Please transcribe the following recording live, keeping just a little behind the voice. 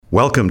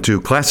Welcome to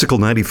Classical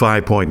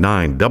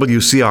 95.9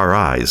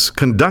 WCRI's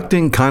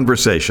Conducting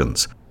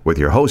Conversations with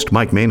your host,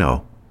 Mike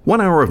Mano.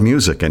 1 hour of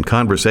music and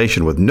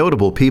conversation with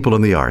notable people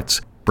in the arts,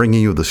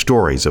 bringing you the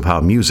stories of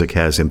how music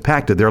has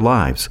impacted their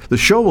lives. The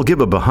show will give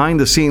a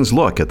behind-the-scenes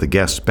look at the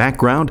guest's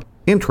background,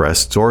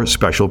 interests, or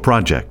special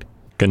project.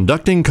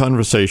 Conducting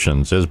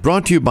Conversations is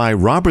brought to you by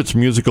Roberts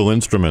Musical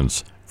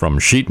Instruments. From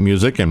sheet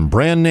music and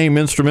brand name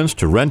instruments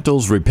to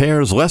rentals,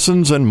 repairs,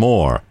 lessons, and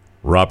more.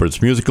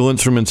 Roberts Musical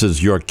Instruments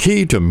is your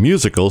key to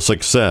musical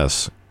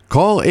success.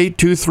 Call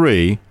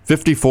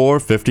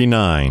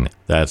 823-5459.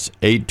 That's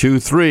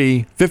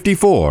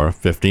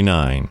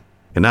 823-5459.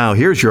 And now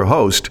here's your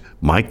host,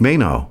 Mike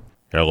Mano.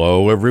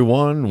 Hello,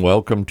 everyone.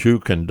 Welcome to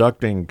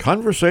Conducting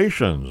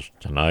Conversations.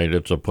 Tonight,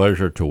 it's a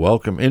pleasure to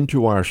welcome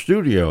into our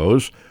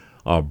studios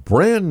a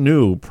brand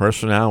new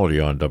personality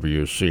on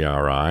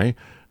WCRI.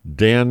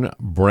 Dan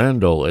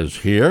Brandel is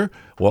here.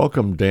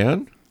 Welcome,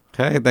 Dan.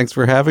 Hey, thanks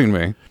for having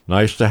me.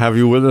 Nice to have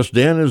you with us.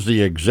 Dan is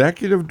the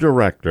executive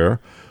director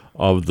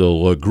of the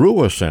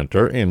LaGrua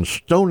Center in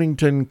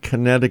Stonington,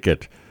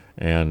 Connecticut.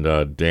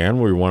 And Dan,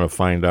 we want to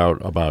find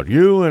out about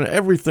you and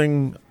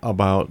everything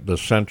about the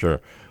center.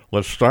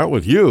 Let's start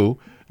with you.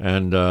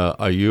 And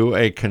are you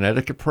a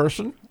Connecticut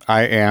person?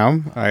 I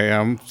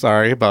am.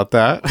 Sorry about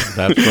that.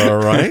 That's all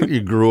right. You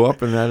grew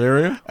up in that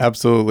area?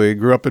 Absolutely.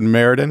 Grew up in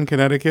Meriden,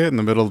 Connecticut, in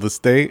the middle of the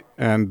state,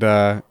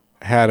 and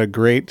had a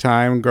great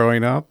time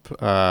growing up,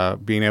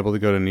 being able to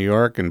go to New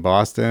York and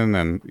Boston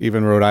and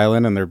even Rhode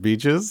Island and their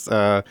beaches,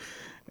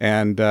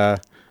 and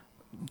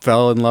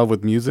fell in love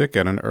with music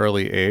at an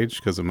early age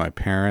because of my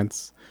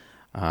parents.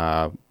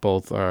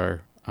 Both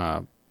are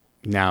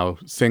now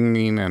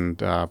singing and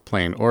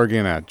playing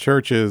organ at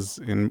churches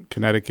in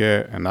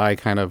Connecticut, and I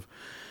kind of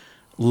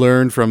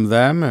learned from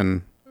them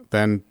and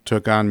then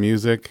took on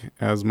music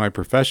as my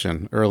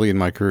profession early in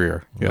my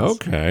career. Yes.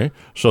 Okay.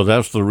 So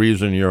that's the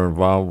reason you're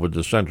involved with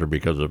the center,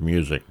 because of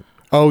music.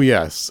 Oh,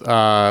 yes.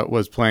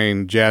 Was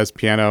playing jazz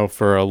piano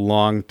for a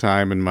long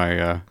time in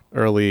my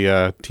early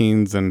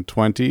teens and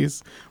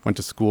 20s. Went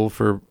to school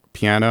for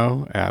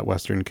piano at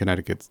Western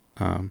Connecticut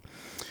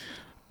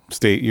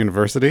State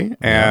University,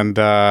 and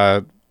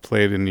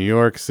played in New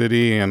York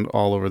City and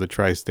all over the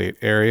tri-state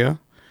area.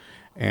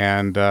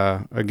 And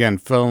again,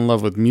 fell in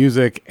love with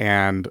music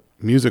and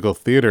musical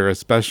theater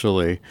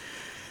especially.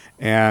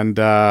 And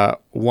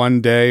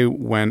one day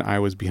when I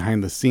was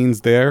behind the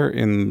scenes there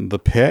in the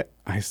pit,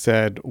 I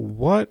said,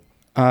 what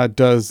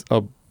does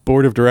a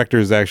board of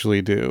directors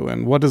actually do?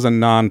 And what does a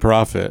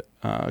nonprofit?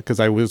 Because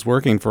I was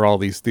working for all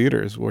these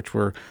theaters, which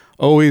were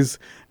always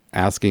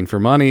asking for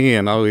money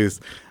and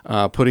always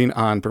putting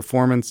on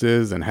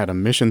performances and had a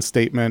mission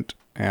statement.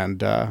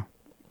 And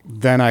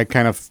then I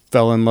kind of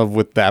fell in love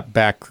with that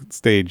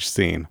backstage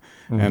scene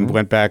and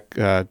went back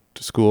to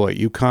school at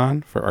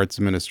UConn for arts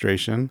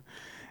administration.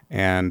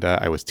 And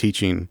I was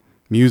teaching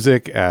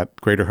music at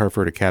Greater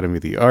Hartford Academy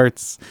of the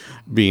Arts,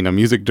 being a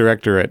music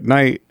director at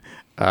night,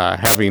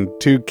 having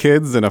 2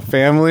 kids and a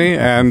family.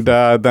 And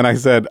then I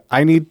said,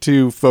 I need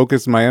to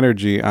focus my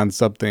energy on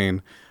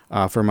something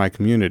for my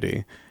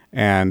community.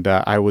 And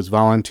I was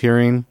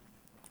volunteering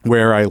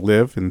where I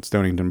live in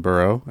Stonington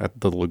Borough at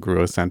the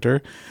LaGrua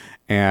Center,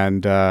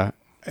 and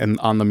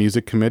on the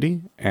music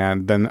committee.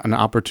 And then an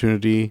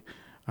opportunity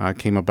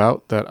came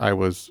about that I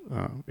was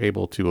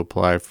able to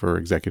apply for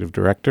executive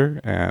director,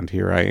 and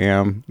here I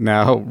am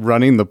now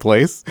running the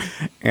place.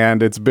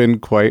 And it's been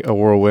quite a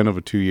whirlwind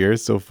of 2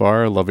 years so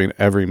far, loving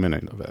every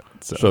minute of it.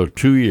 So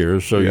 2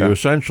 years. So yeah. You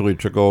essentially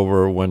took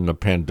over when the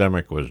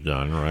pandemic was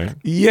done, right?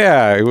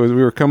 Yeah, it was.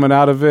 We were coming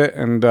out of it,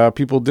 and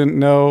people didn't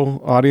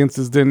know,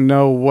 audiences didn't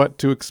know what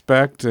to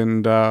expect,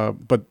 and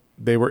but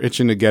they were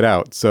itching to get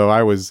out. So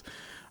I was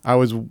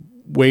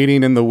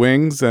waiting in the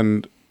wings,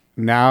 and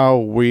now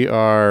we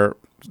are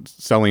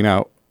selling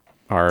out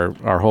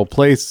our whole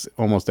place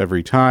almost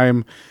every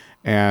time.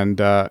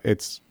 And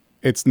it's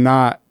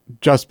not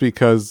just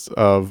because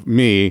of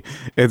me.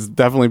 It's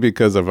definitely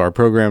because of our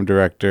program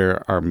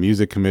director, our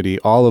music committee,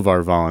 all of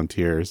our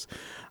volunteers,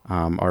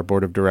 our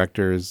board of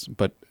directors,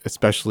 but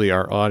especially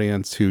our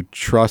audience who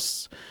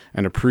trusts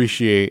and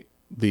appreciate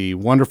the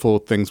wonderful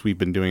things we've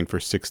been doing for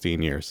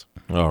 16 years.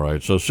 All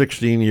right. So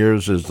 16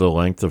 years is the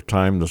length of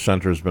time the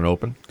center's been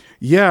open?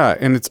 Yeah,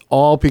 and it's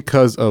all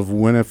because of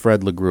Winnie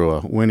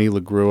LaGrua.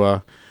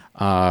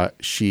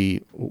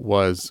 She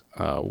was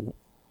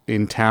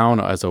in town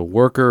as a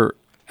worker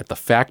at the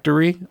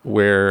factory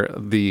where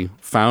the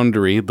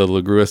foundry, the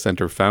LaGrua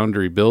Center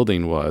foundry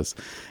building was,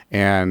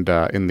 and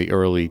in the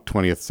early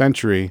 20th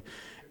century.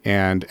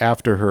 And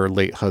after her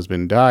late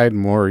husband died,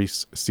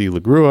 Maurice C.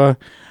 LaGrua,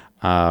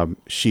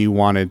 she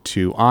wanted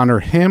to honor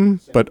him,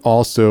 but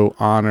also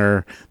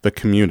honor the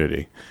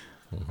community.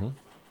 Mm-hmm.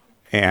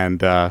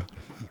 And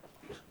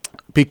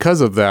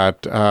because of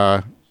that,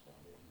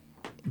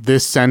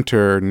 this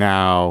center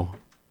now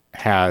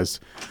has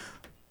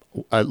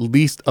at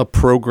least a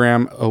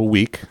program a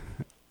week,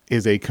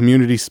 is a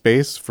community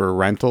space for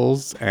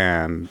rentals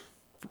and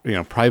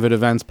private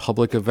events,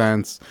 public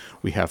events.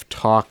 We have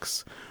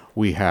talks.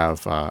 We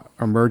have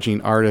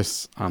emerging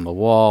artists on the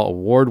wall,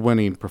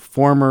 award-winning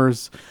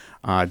performers.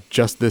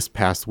 Just this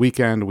past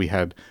weekend, we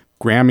had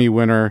Grammy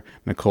winner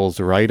Nicole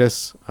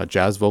Zaritis, a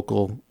jazz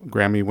vocal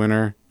Grammy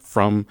winner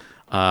from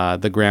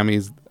the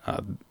Grammys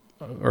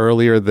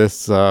earlier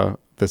this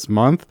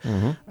month,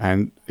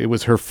 and it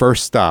was her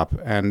first stop.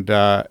 And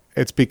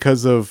it's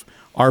because of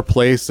our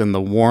place and the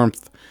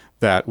warmth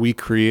that we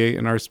create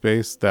in our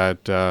space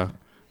that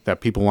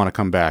people want to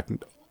come back.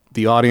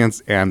 The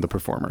audience and the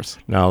performers.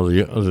 Now,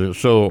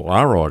 so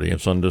our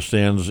audience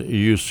understands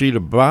you seat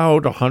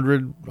about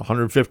 100,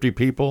 150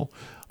 people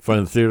for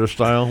the theater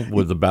style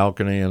with the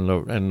balcony and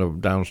the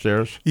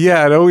downstairs?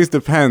 Yeah, it always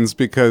depends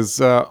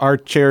because our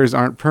chairs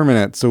aren't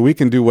permanent, so we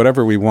can do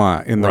whatever we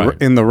want in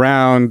the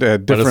round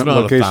at different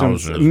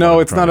locations.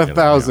 No, it's not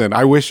 1,000.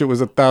 I wish it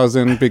was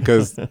 1,000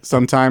 because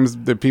sometimes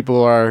the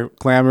people are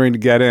clamoring to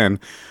get in.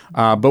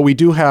 But we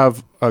do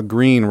have a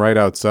green right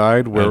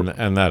outside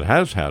and that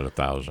has had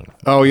 1,000.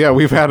 Oh yeah,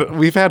 we've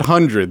had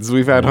hundreds.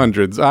 We've had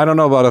hundreds. I don't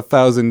know about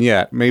 1,000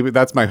 yet. Maybe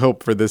that's my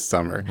hope for this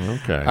summer.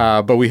 Okay.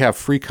 But we have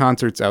free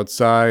concerts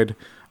outside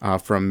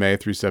from May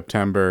through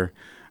September,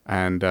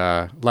 and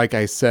like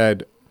I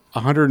said,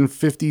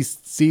 150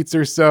 seats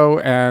or so,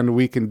 and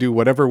we can do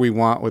whatever we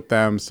want with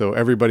them. So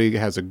everybody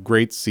has a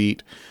great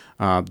seat.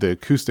 The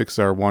acoustics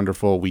are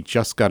wonderful. We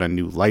just got a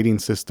new lighting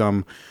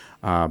system.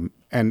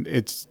 And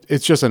it's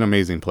just an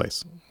amazing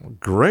place.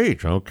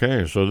 Great.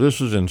 Okay. So this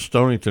is in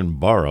Stonington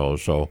Borough.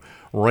 So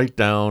right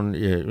down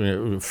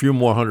a few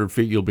more 100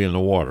 feet, you'll be in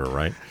the water,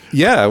 right?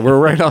 Yeah, we're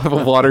right off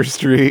of Water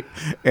Street.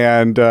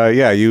 And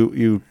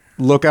you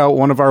look out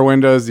one of our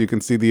windows, you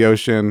can see the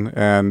ocean,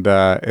 and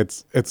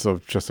it's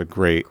just a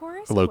great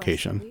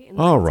location.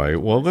 All right.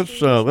 Well,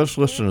 let's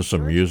listen to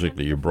some music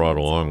that you brought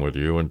along with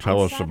you and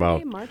tell us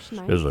about.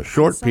 There's a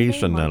short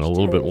piece and then a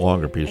little bit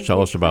longer piece.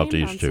 Tell us about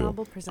these two.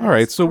 All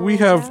right. So we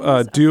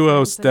have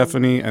duo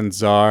Stephanie and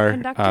Czar.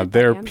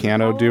 They're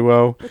piano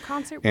duo,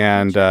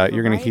 and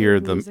you're going to hear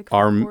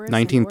our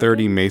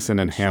 1930 Mason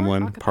and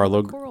Hamlin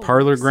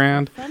Parlor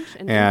Grand,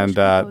 and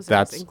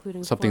that's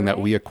something that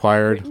we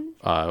acquired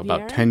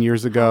about 10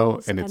 years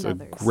ago, and it's a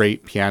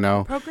great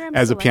piano.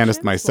 As a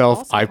pianist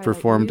myself, I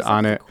performed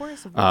on it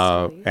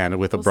and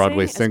with a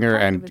Broadway singer,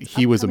 and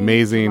he was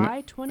amazing,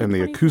 and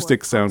the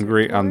acoustics sound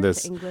great on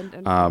this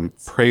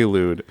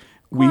prelude.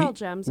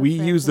 We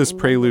use this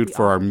prelude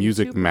for our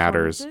Music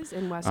Matters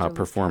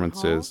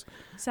performances,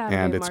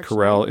 and it's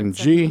Chorale in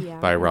G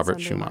by Robert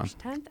Schumann.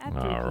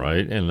 All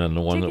right, and then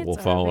the one that will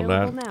follow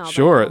that?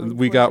 Sure,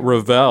 we got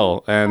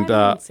Ravel, and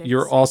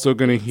you're also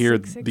going to hear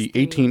the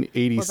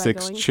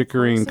 1886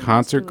 Chickering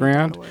Concert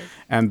Grand,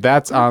 and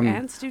that's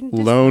on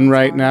loan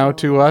right now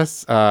to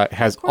us. It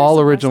has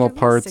all original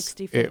parts.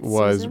 It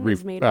was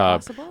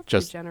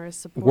just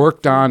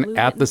worked on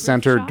at the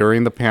center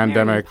during the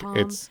pandemic.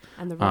 It's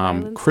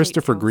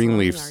Christopher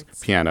Greenleaf's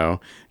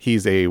piano.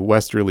 He's a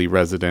Westerly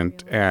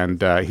resident,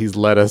 and he's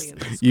let us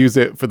use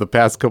it for the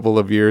past couple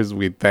of years.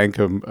 We thank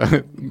him,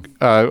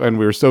 and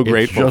we're so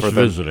grateful for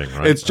that. It's just visiting,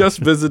 right? It's just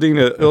visiting.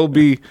 It'll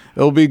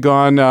be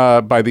gone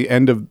by the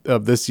end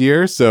of this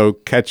year, so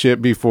catch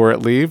it before it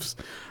leaves.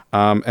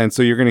 And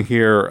so you're going to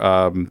hear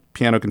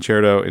Piano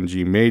Concerto in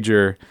G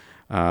major,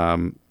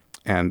 and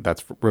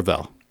that's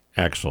Ravel.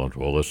 Excellent.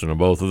 We'll listen to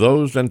both of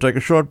those, then take a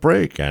short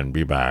break and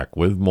be back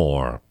with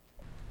more.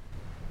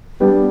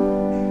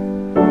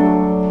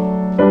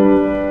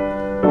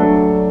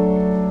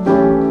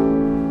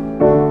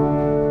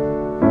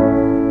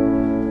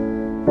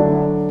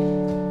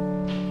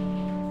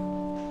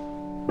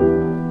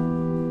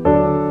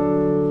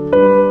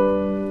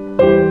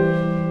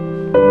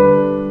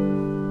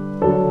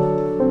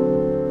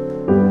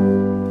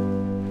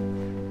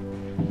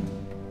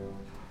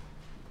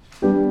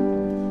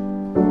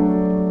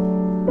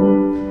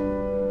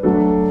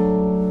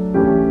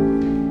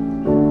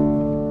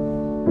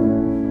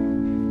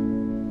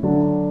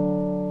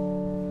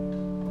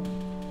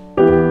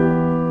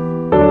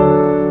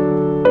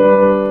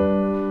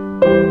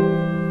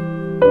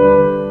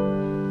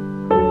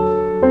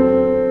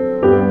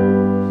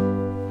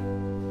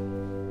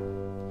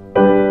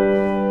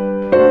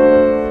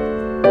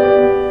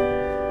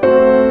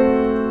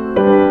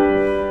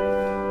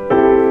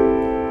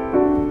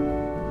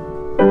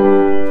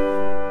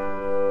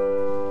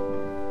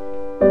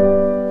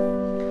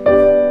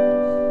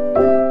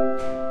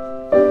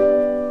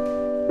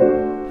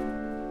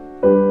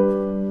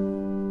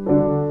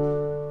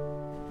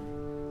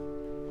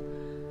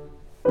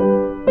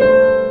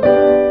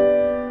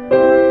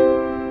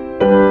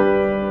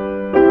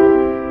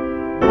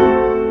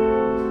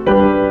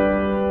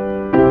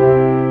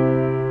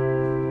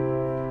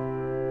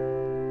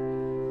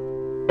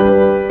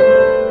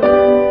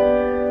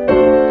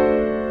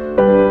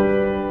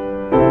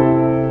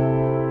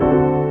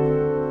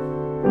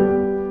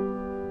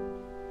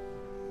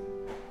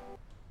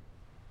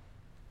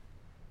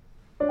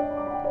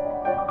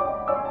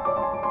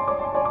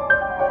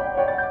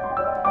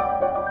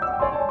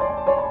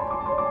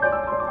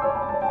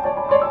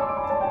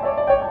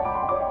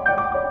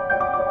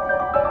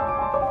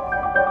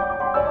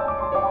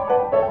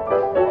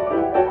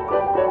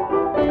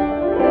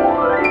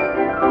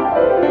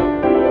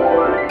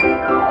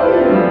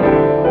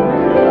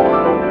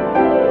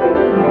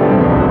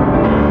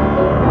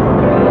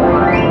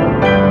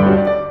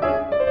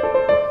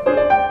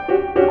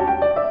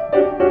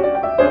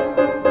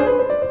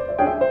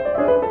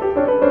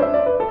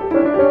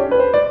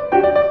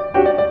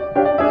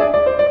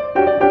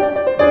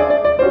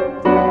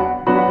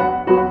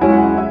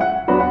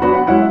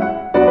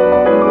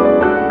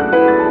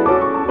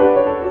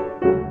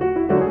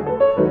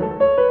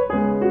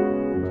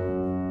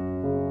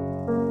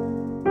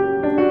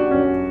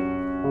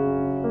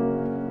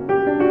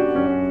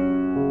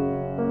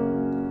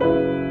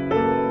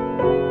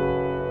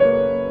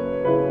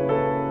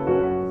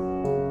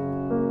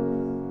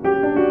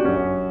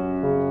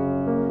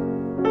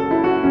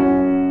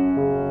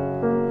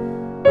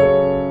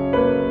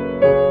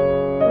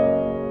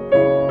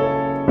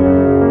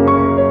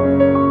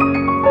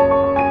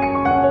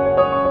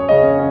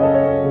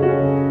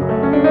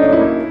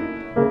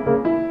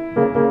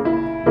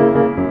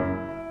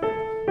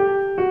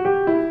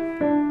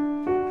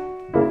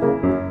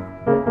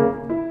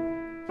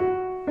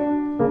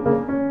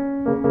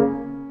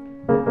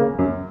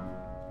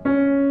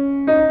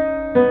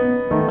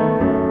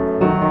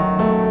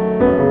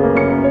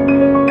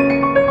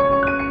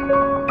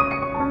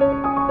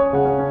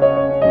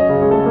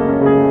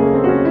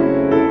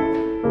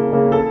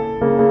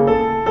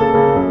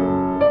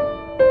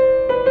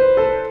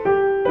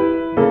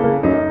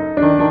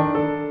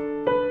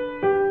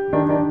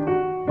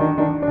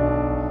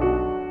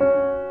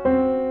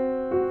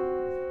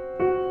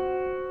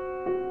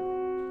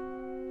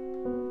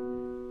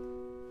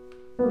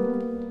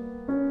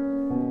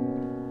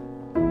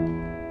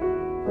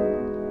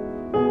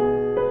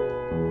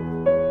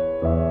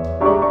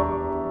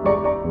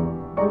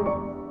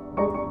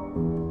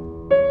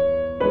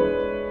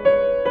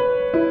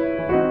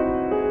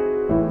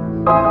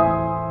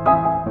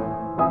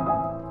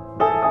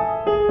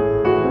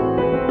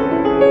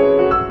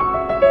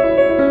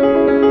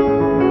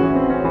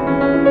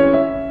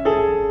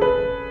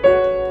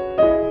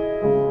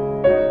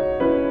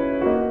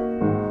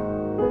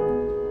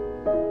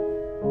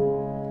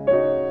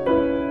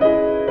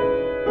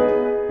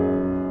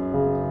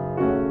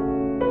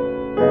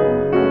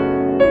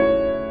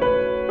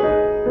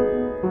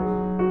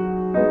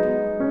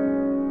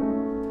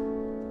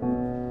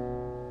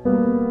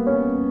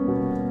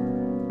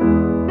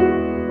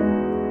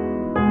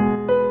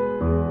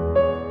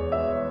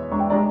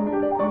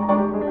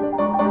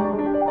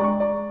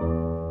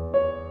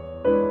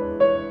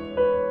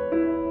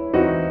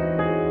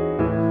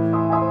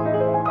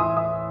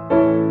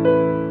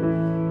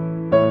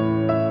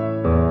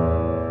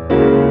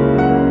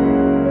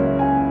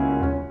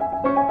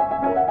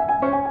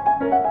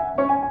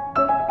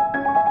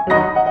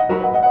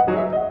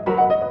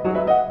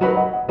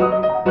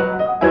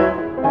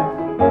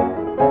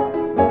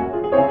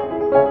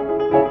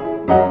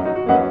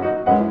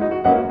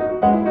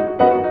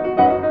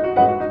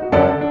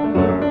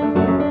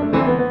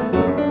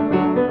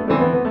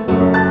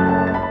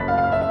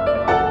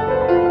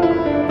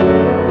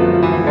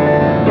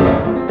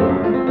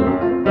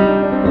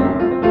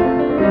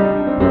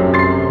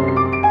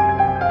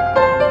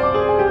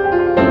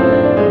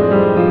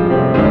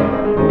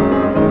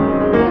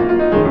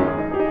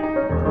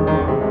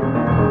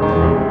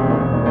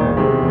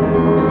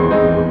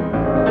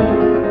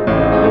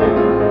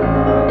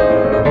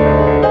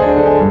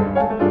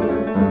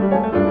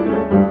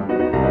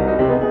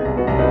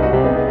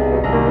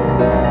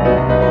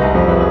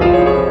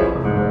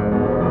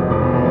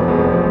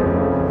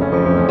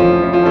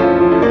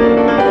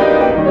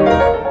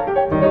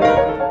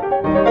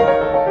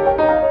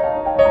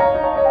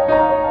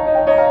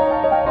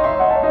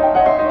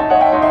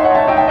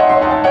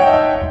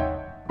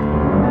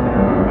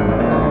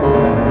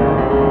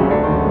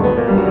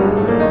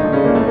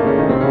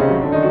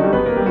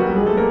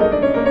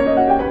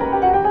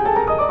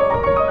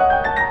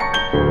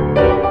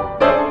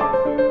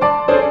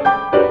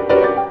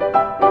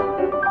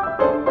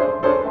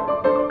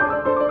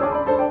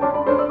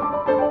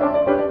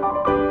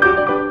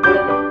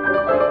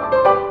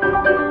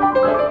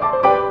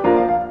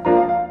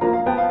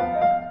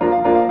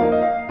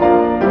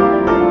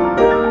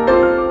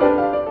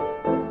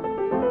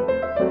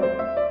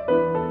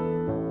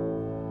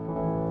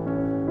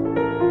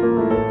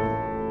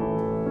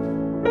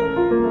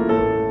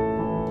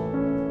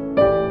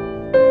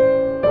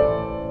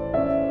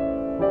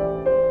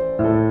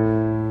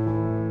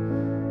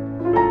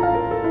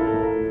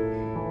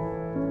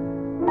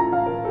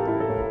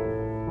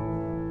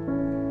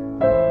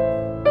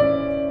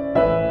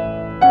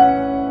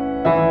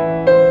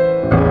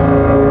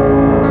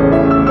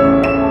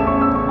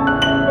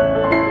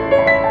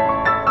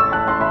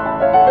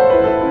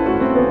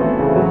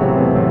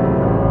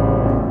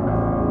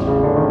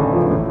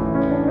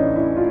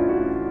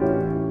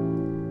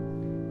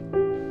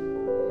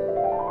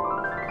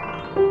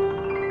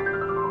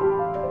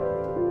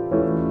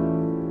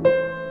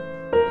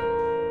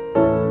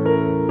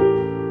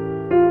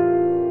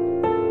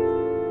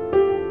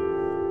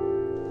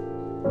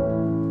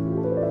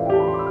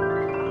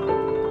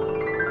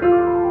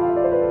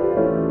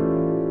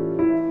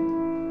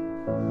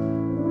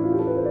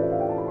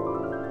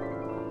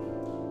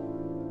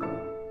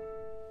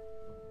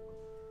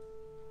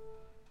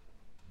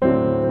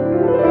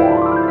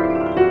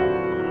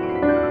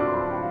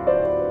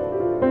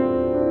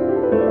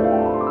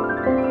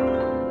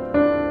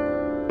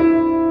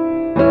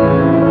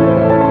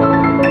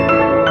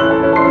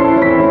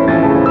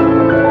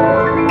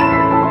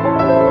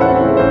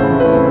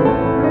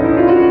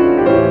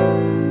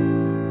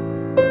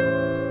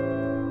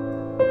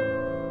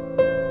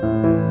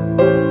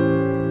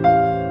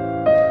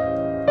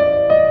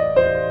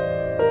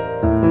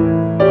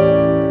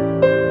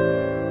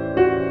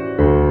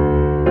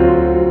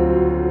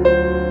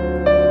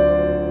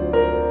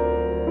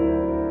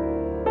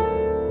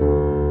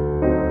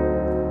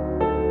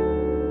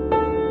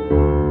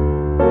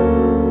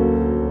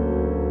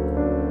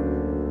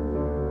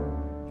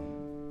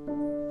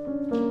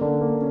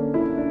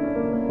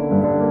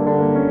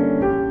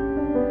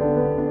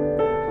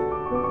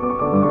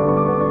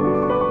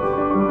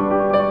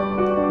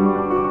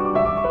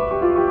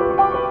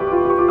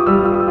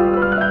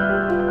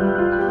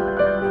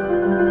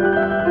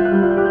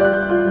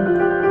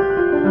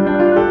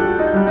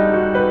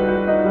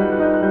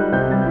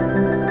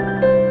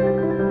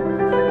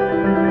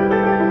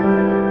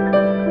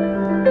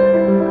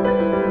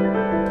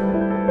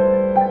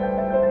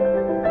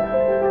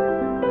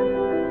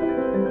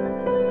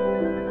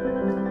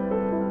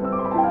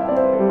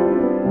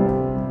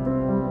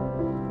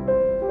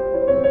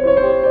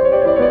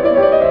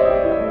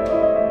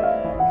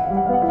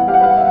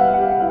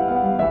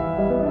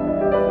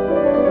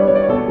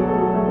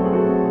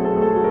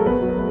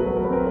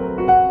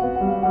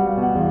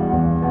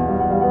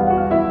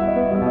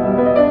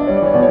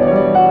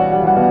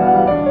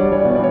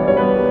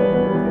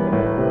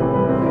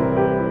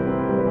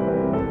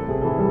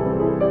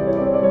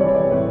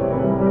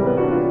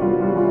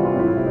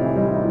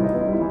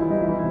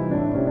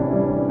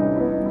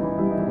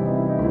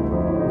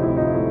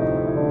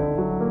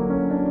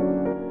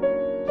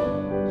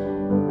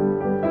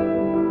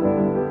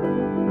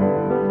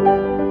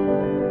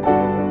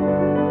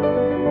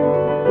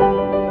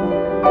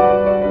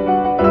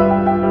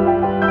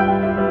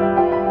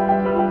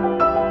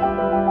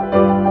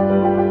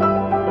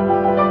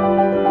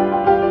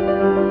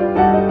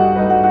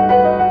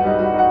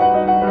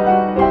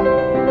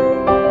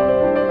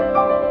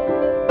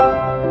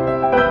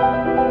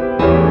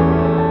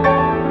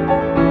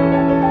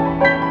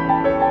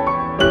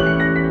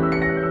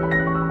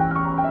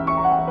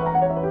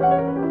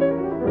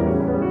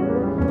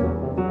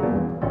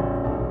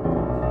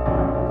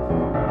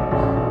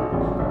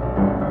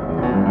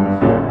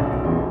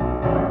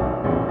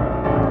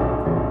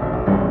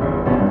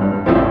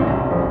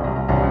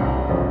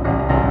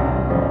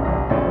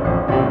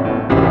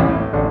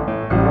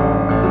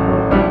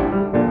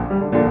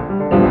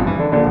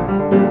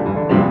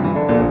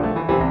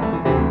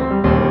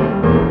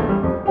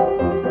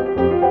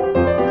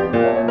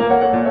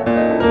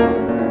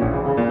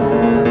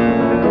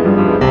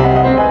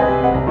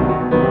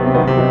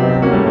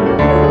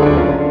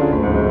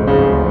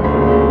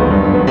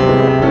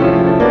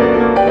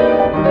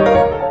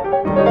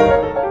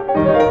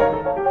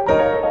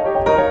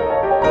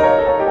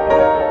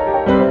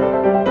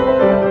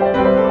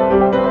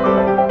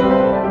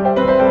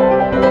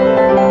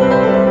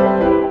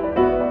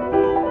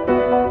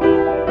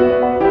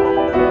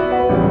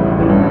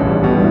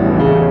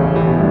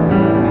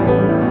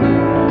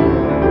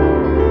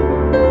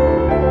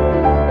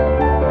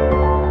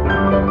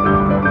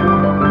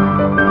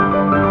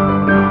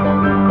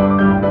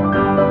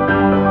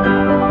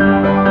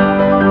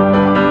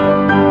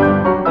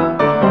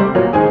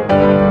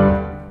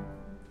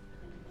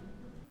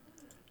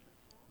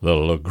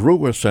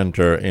 LaGrua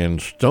Center in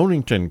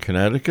Stonington,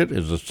 Connecticut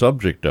is the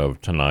subject of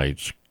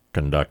tonight's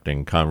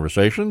Conducting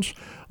Conversations.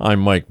 I'm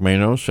Mike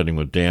Mano, sitting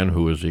with Dan,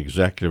 who is the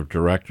executive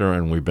director,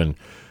 and we've been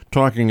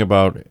talking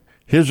about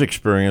his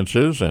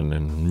experiences and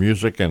in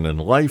music and in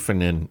life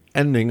and in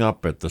ending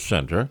up at the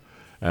center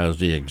as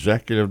the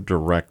executive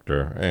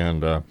director.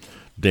 And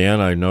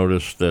Dan, I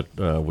noticed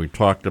that we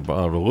talked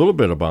about a little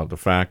bit about the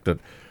fact that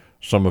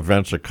some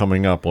events are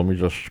coming up. Let me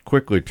just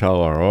quickly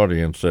tell our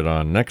audience that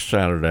on next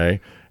Saturday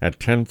at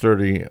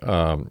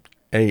 10:30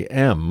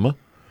 a.m.,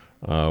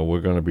 we're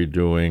going to be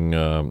doing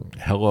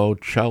Hello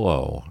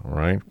Cello,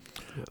 right?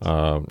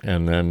 Yes.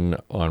 And then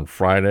on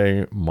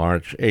Friday,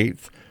 March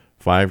 8th,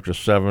 5 to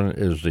 7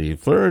 is the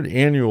third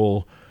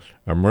annual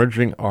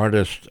Emerging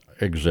Artist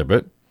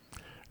Exhibit.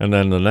 And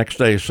then the next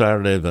day,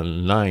 Saturday the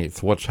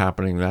 9th, what's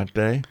happening that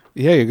day?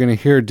 Yeah, you're going to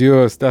hear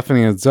duo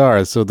Stephanie and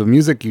Zara. So the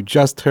music you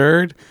just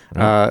heard,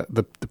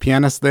 the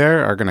pianists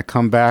there are going to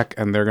come back,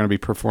 and they're going to be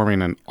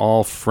performing an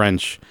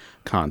all-French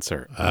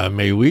concert.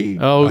 May we?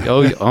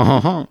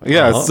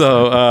 Yeah.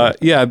 So,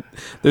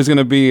 there's going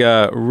to be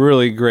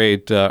really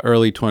great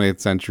early 20th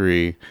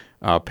century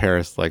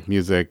Paris-like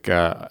music,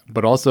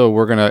 but also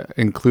we're going to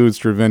include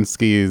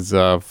Stravinsky's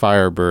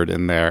Firebird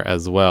in there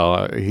as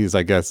well. He's,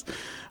 I guess,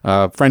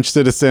 French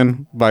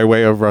citizen by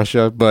way of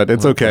Russia, but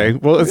it's okay.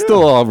 Well, it's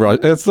still all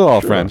it's still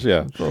all French.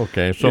 Yeah. It's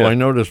okay. So I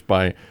noticed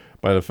by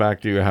the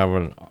fact that you have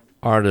an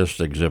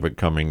artist exhibit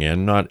coming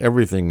in, not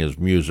everything is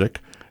music.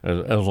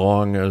 As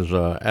long as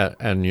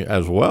and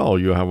as well,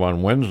 you have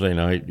on Wednesday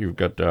night, you've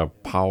got the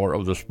power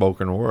of the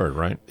spoken word,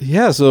 right?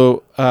 Yeah.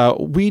 So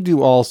we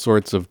do all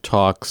sorts of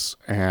talks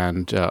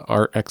and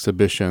art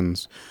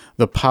exhibitions.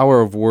 The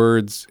Power of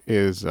Words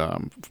is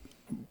going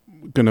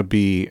to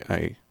be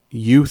a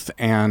youth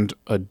and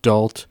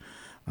adult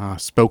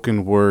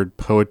spoken word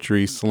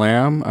poetry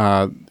slam.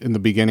 In the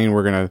beginning,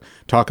 we're going to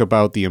talk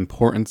about the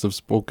importance of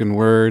spoken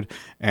word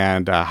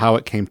and how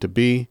it came to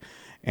be.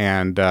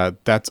 And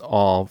that's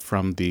all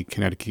from the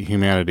Connecticut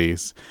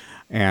Humanities.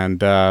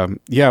 And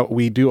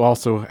we do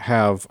also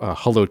have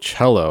Hello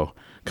Cello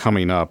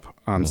coming up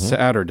on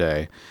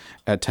Saturday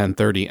at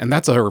 10:30. And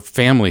that's our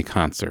family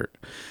concert.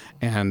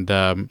 And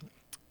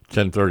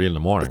 10:30 in the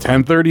morning.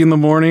 10:30 in the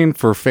morning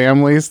for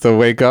families to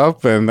wake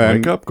up and then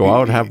wake up, go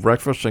out, have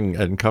breakfast,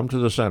 and come to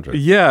the center.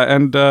 Yeah,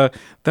 and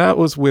that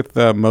was with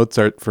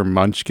Mozart for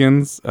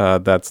Munchkins.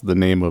 That's the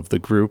name of the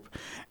group,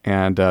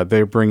 and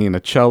they're bringing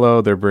a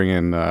cello. They're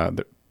bringing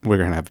we're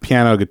gonna have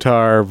piano,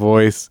 guitar,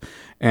 voice,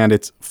 and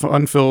it's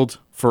fun-filled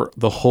for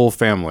the whole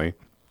family,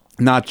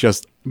 not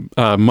just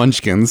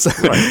Munchkins.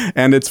 Right.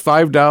 And it's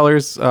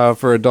 $5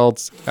 for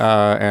adults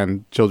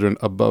and children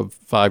above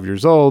 5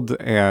 years old,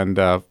 and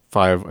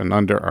 5 and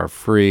under are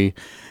free.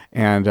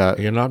 And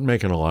you're not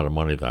making a lot of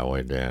money that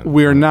way, Dan.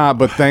 We're not,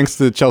 but thanks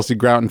to the Chelsea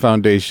Grouton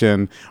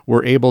Foundation,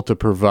 we're able to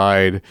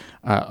provide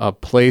a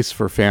place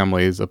for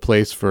families, a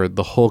place for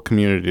the whole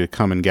community to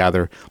come and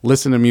gather,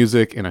 listen to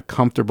music in a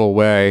comfortable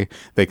way.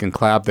 They can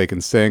clap, they can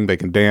sing, they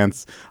can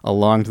dance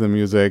along to the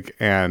music,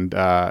 and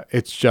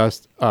it's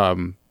just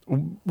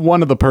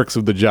one of the perks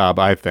of the job,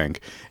 I think,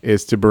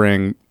 is to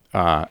bring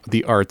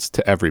the arts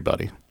to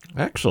everybody.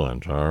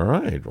 Excellent. All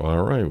right.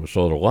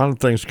 So a lot of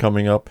things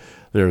coming up.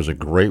 There's a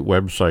great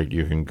website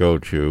you can go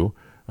to,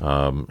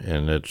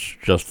 and it's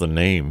just the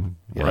name,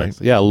 right?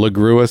 Yeah,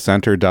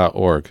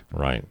 LaGruaCenter.org.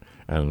 Right.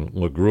 And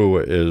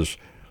LaGrua is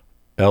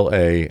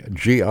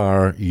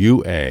LaGrua.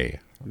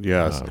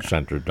 Yes.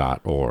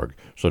 Center.org.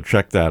 So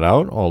check that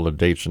out. All the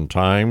dates and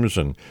times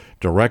and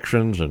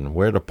directions and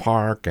where to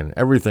park and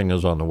everything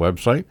is on the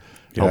website.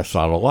 Helps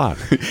out a lot.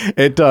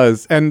 It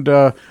does. And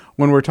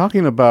when we're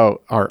talking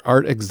about our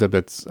art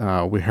exhibits,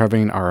 we're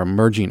having our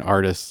Emerging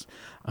Artists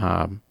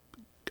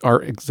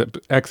art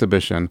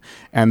exhibition,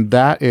 and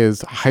that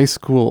is high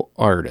school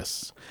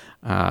artists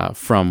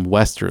from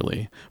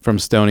Westerly, from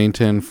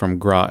Stonington, from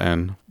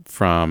Groton,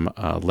 from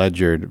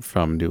Ledyard,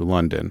 from New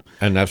London.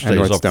 And that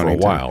stays up for a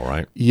while,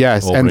 right?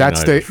 Yes, Opening and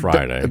that's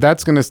Friday.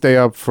 That's going to stay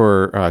up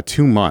for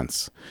 2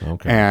 months.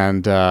 Okay.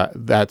 And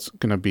that's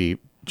going to be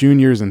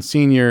juniors and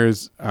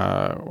seniors,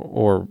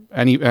 or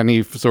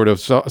any sort of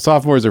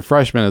sophomores or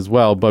freshmen as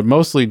well, but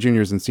mostly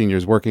juniors and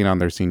seniors working on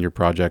their senior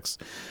projects.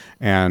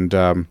 And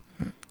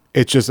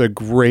it's just a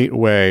great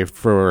way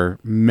for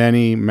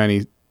many,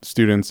 many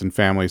students and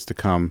families to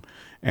come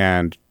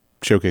and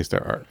showcase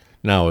their art.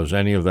 Now, is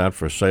any of that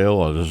for sale,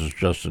 or this is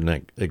just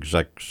an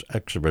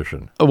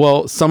exhibition?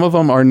 Well, some of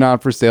them are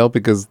not for sale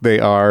because they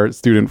are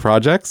student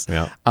projects.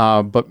 Yeah.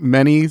 But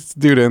many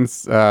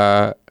students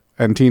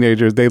and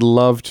teenagers, they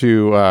love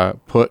to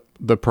put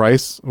the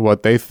price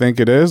what they think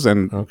it is,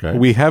 and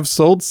we have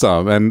sold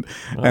some, and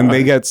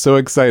they get so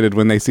excited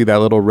when they see that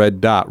little red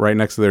dot right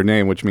next to their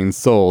name, which means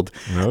sold.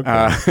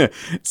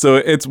 So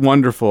it's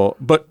wonderful.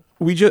 But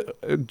we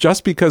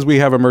just because we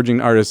have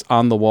emerging artists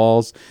on the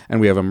walls and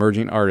we have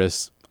emerging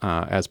artists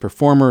as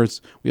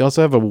performers, we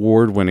also have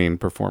award-winning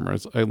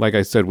performers. Like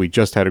I said, we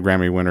just had a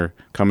Grammy winner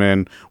come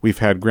in. We've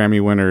had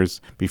Grammy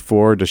winners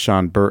before,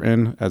 Deshaun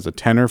Burton as a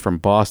tenor from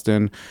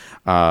Boston.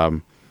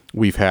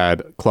 We've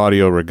had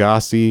Claudio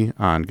Ragazzi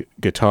on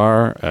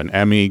guitar, an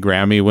Emmy,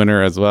 Grammy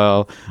winner as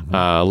well.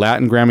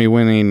 Latin Grammy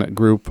winning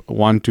group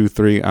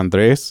 123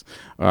 Andres.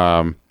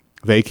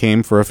 They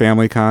came for a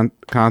family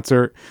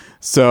concert.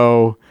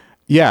 So,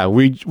 yeah,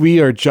 we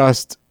are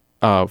just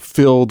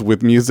filled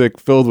with music,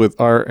 filled with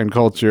art and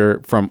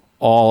culture from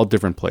all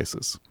different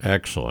places.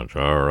 Excellent.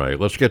 All right.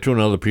 Let's get to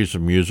another piece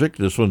of music.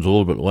 This one's a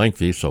little bit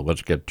lengthy, so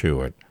let's get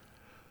to it.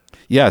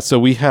 Yeah, so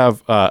we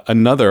have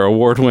another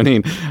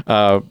award-winning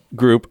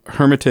group,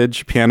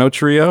 Hermitage Piano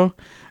Trio,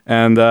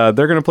 and they're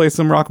going to play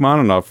some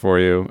Rachmaninoff for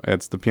you.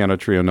 It's the Piano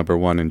Trio number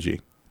 1 in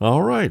G.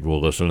 All right.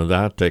 We'll listen to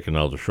that, take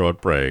another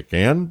short break,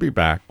 and be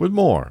back with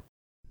more.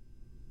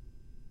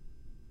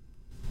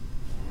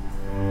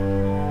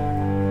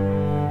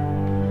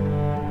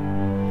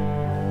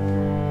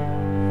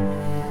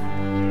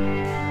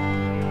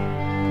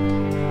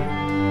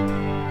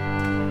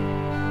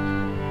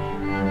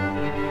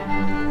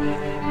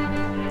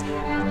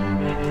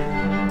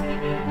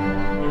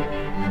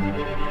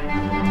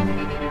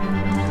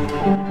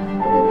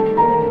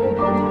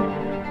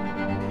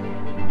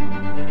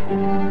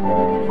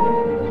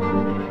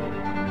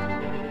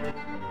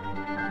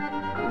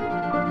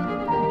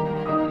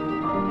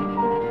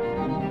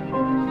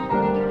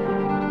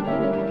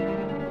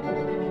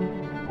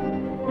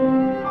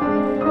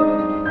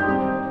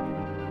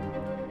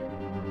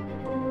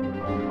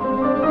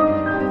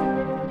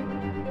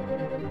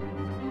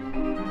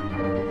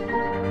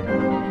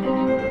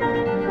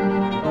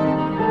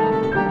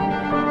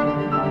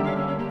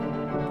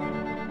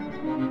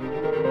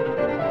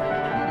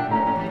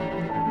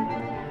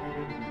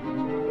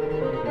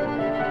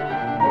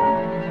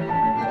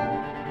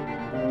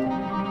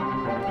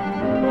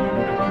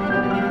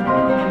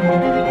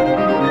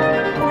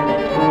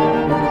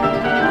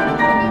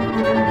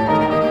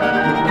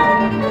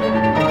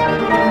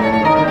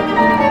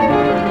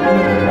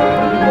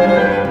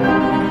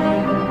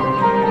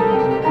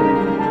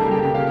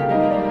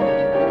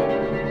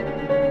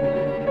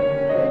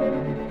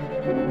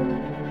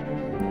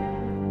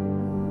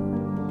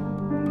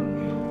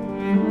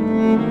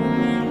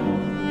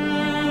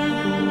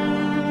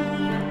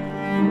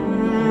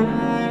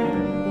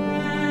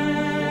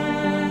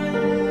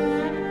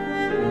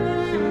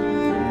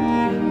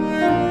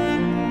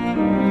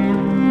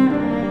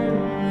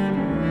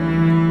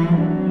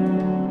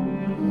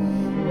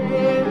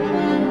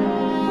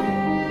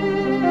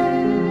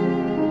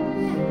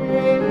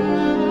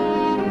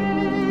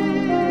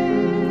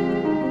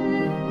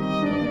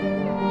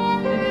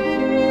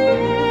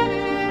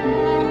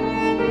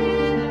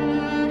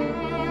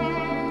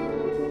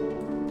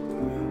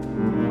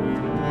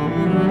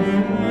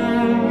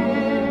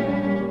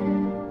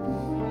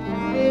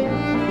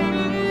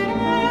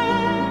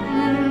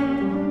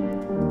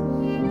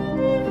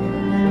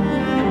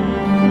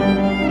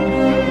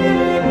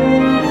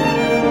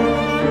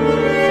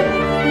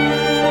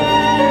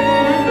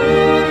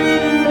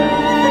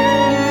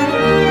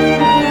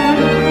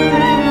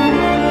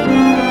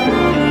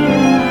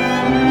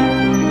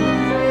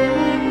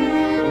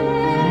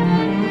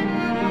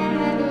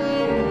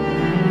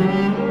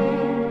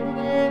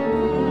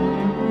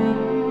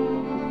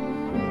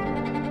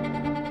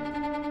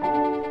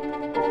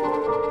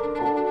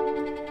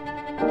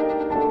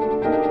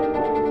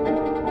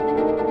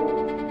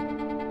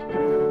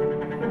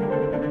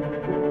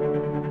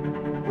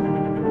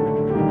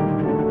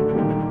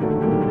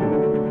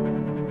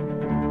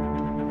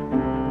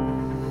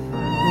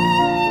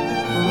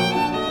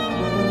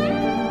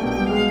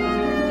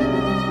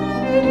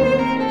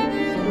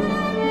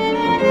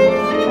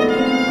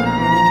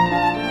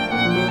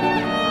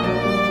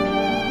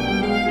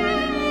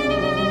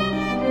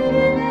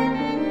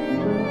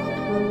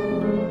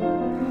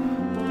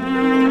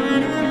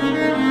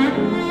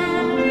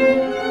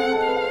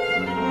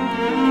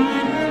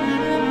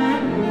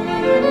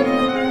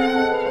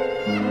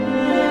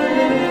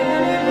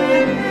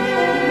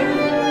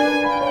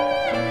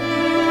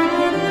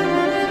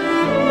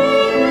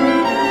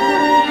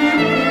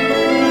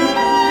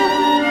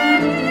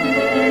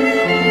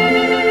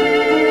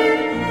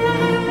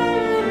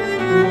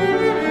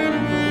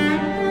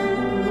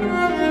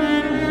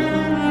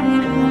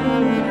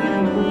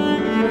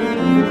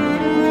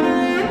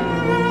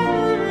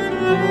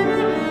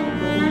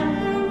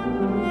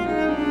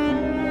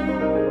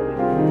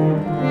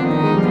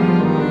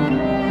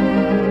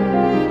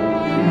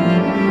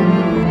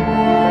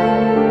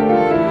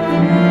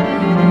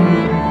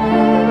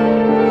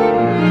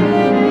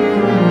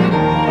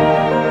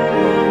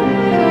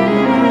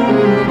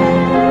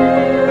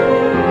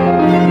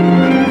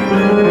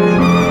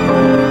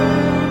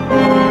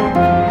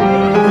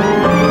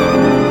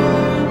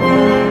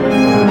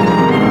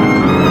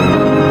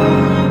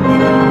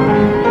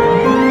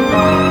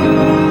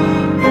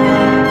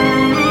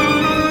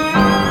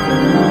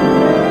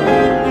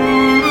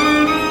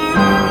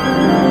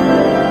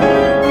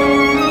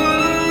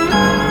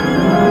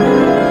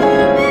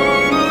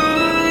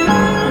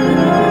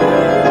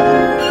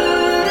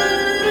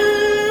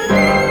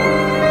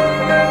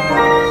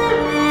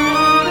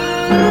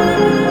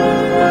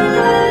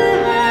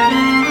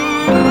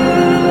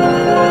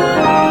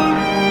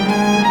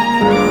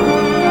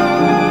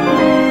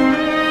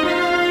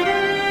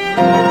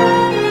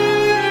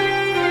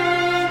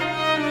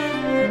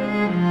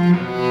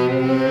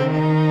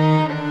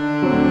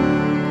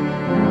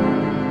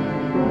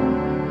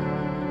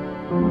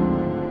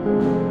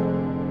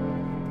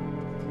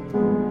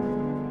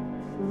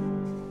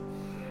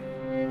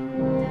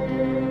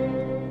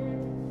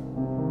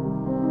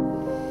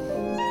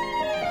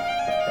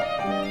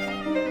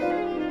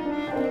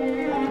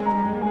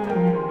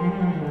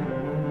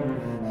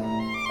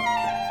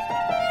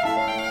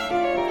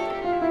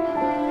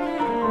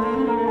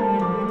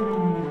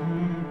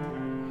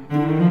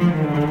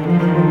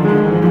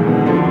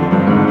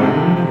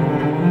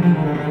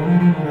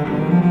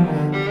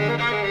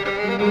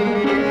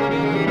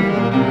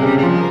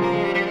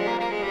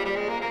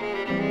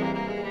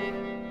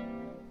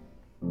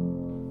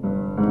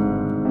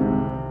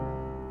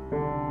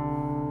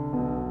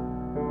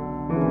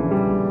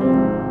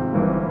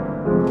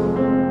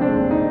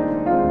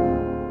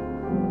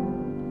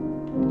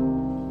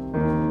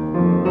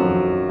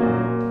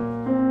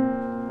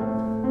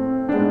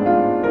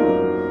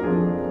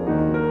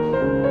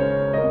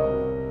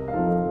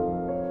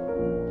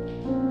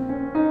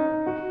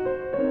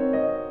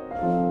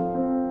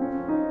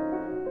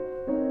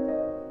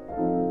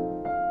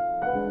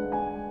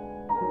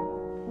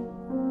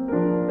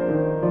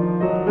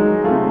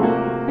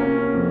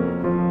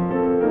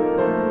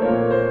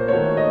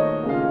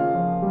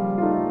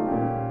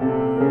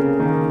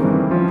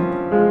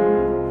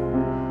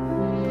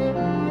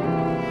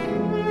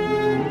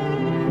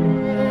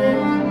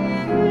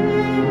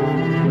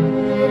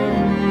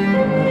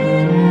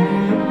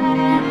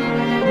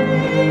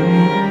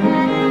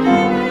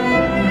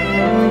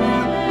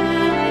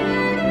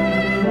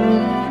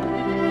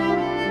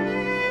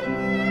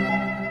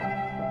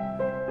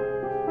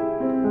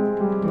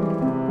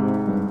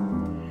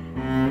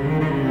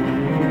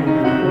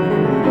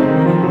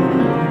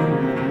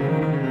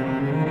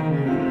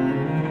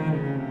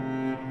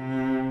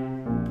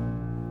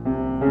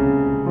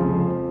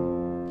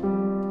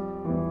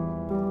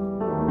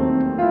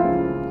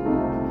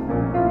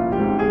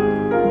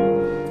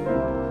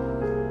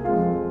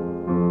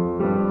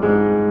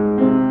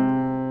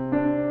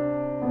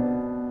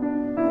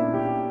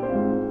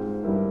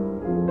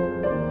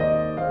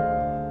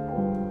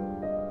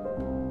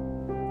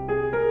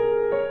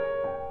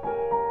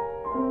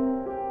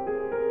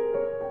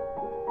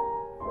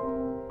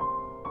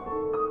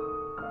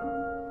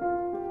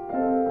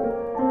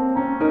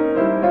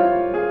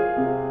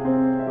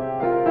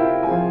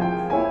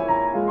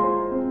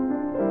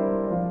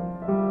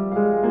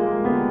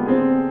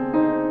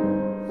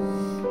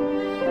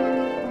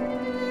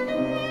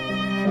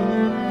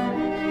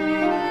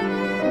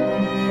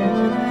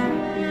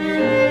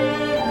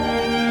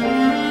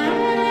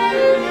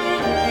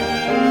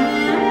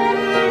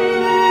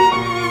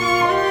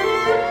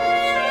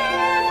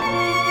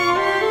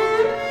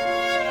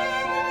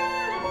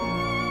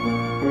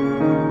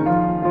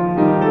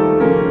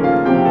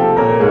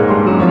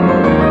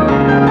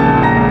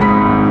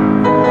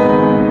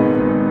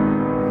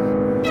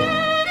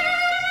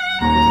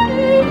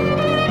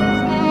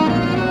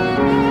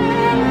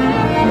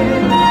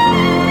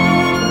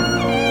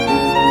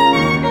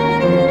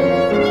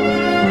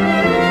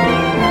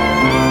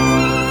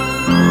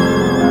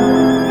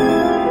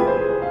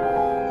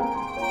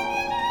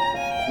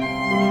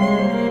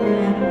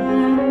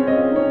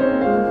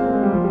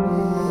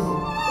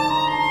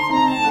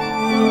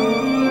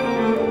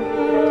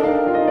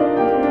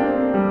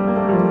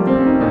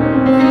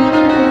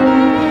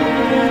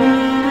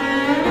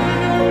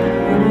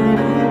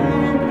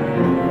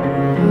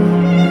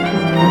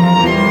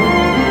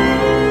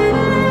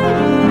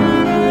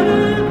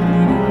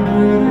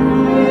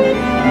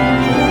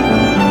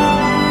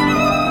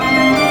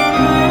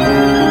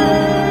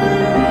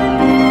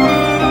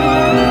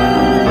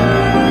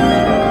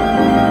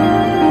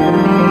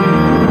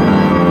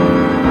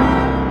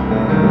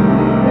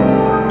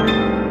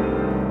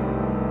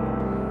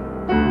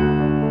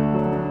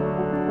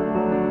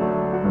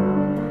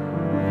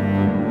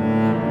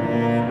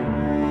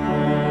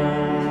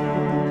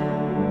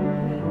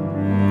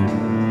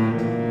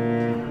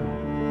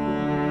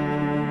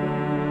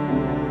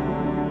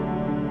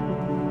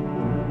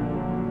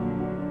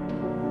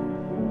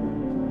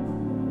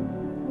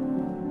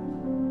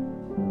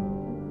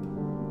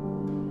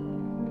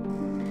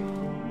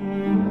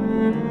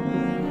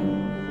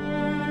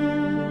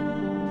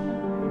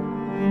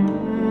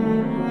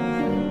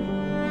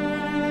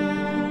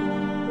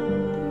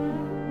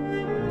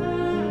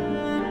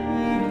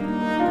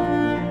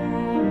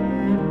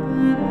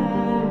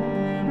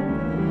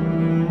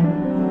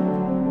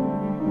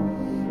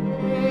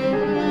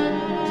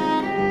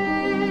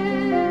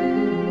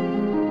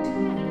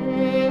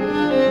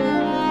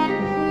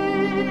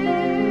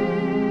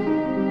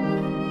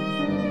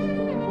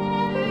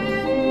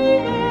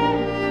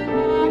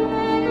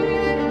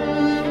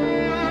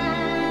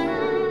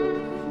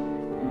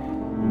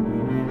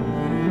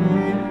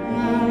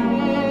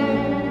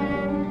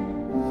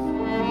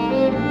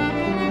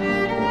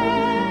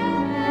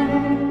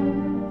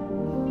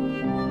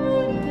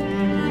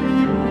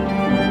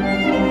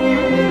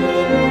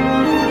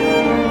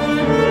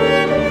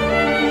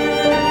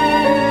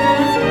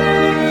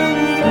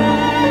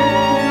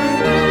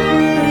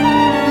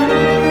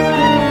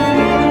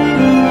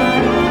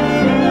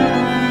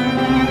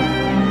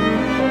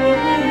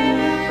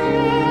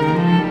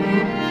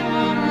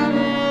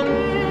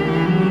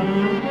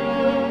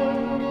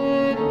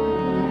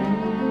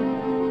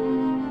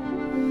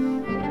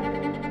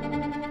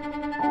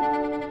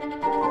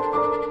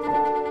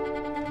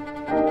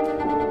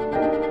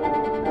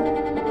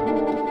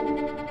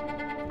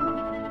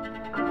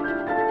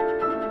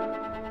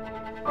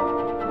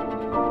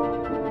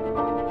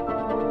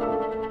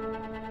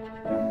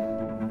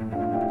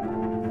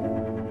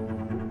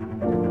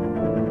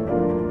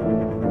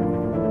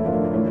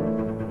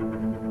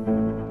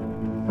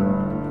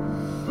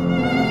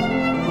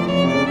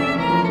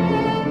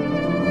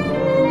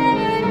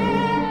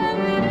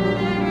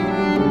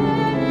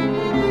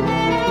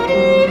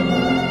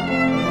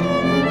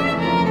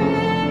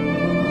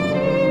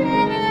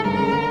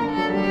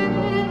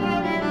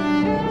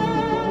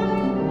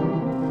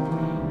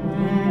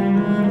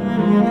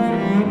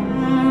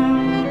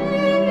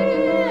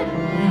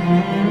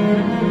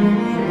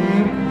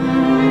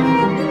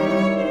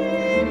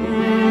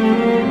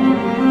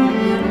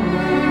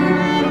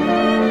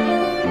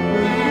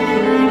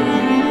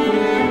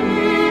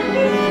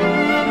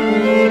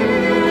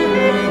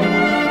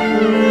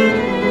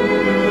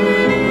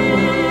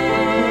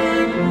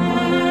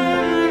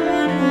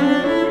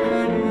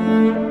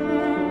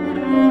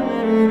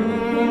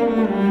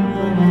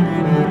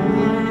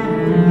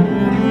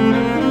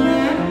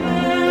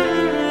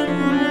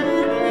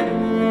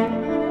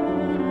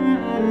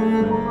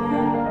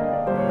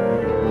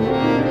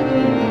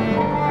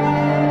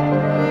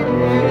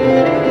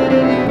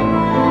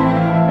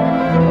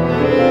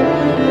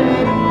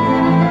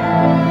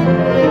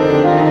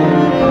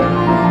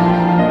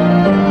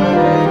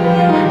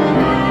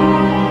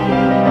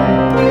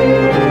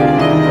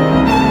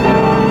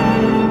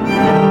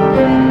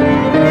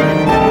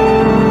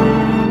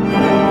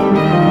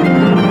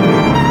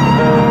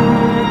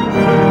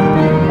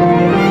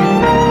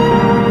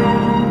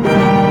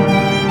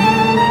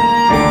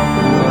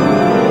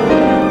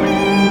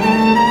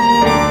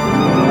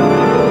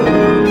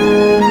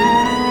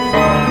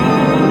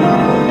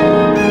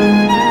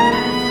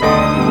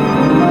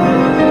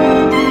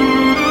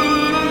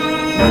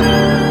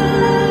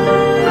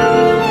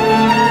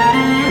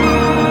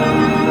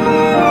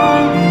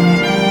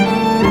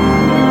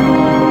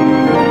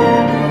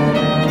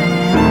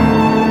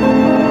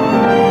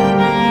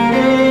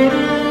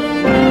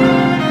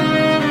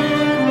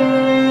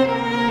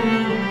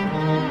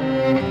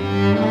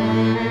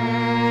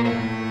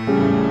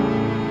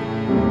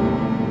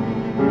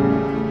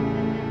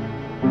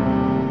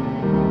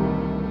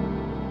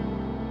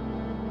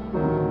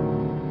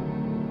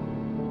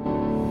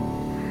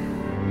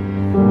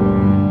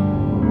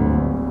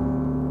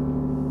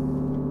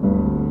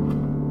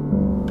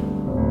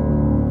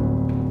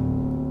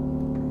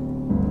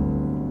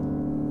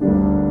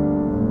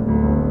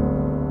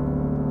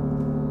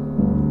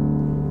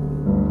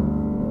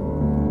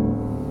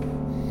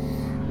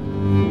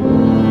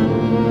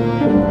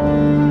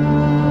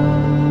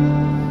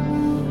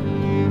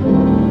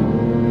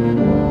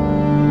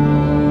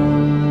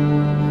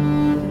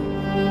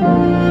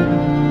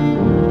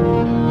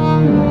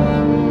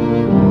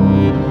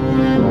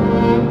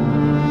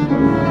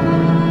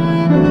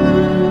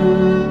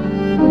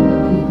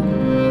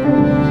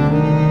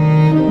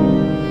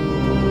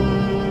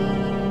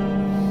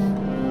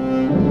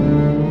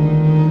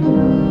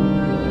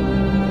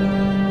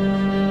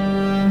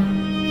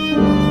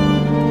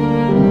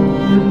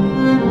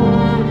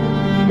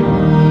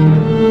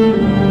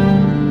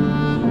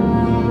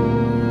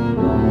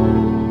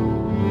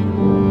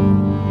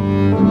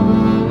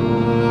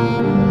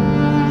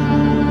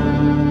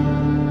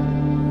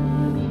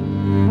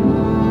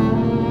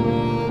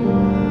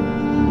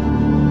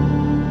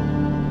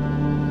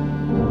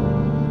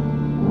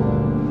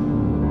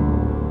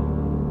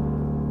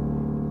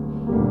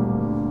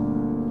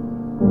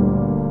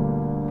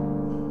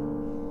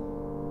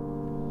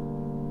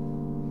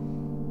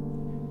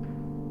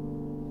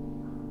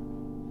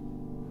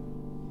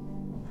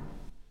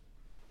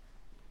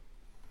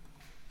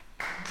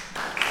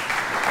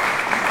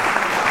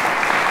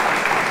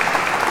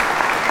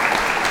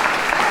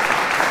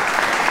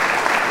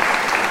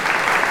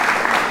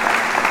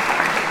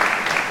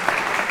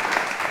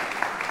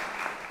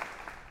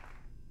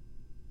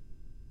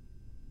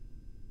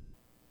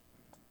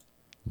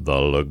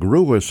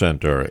 LaGrua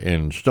Center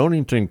in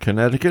Stonington,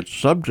 Connecticut,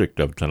 subject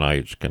of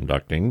tonight's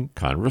Conducting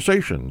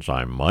Conversations.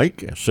 I'm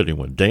Mike, sitting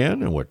with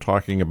Dan, and we're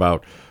talking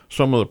about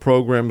some of the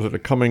programs that are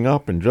coming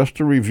up. And just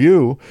to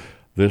review,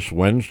 this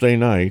Wednesday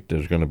night,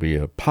 there's going to be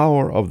a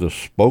Power of the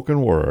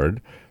Spoken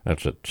Word.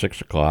 That's at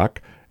 6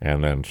 o'clock.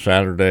 And then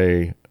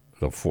Saturday,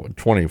 the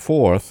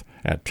 24th,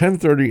 at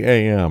 10:30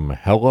 a.m.,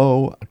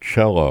 Hello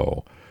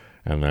Cello.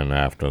 And then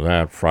after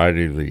that,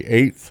 Friday the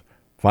 8th,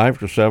 5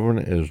 to 7,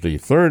 is the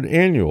third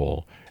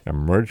annual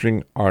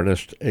Emerging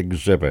Artist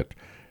Exhibit.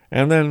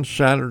 And then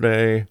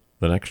Saturday,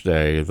 the next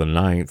day, the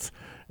 9th,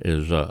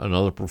 is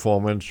another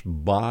performance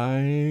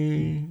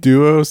by...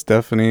 Duo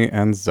Stephanie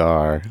and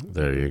Czar.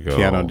 There you go.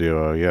 Piano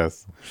duo,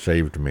 yes.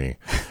 Saved me.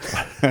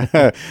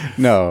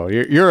 No,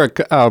 you're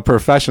a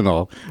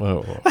professional.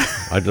 Well,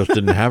 I just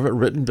didn't have it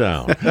written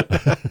down.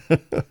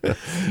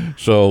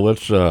 So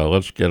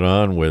let's get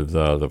on with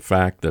the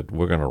fact that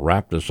we're going to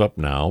wrap this up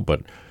now.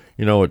 But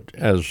you know,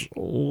 as a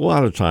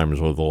lot of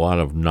times with a lot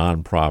of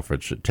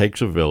nonprofits, it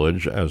takes a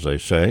village, as they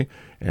say.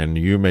 And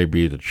you may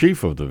be the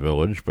chief of the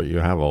village, but you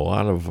have a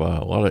lot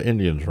of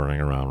Indians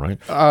running around, right?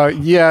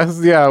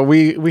 Yes, yeah.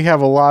 We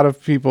have a lot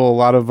of people, a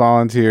lot of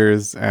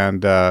volunteers,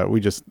 and I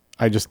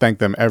just thank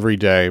them every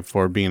day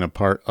for being a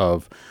part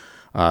of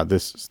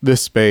this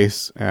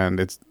space. And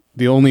it's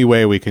the only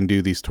way we can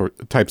do these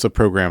types of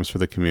programs for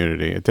the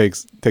community. It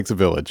takes a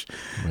village,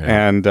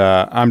 yeah. And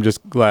I'm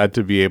just glad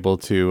to be able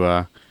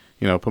to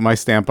put my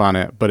stamp on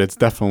it. But it's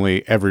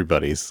definitely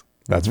everybody's.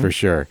 That's for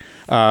sure.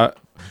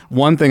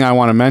 One thing I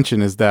want to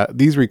mention is that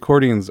these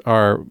recordings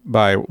are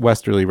by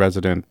Westerly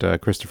resident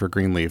Christopher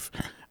Greenleaf.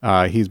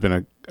 He's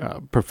been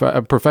a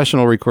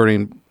professional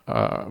recording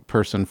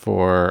person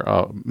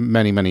for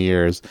many, many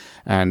years,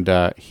 and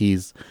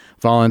he's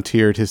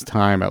volunteered his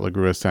time at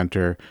LaGrua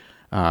Center,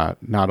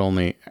 not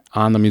only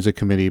on the music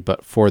committee,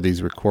 but for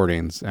these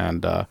recordings.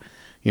 And,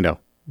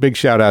 big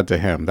shout out to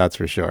him, that's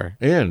for sure.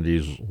 And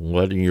he's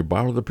letting you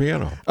borrow the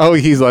piano. Oh,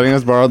 he's letting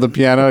us borrow the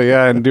piano,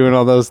 yeah, and doing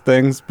all those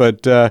things.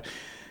 But,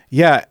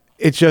 yeah,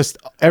 it's just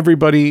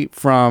everybody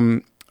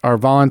from our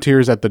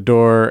volunteers at the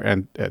door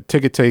and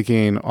ticket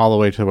taking all the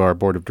way to our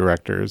board of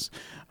directors.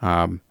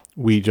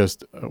 We're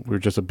just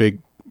a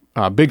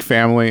big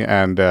family,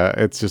 and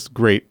it's just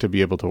great to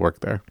be able to work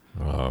there.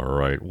 All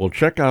right. Well,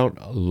 check out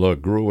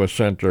LaGrua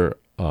Center,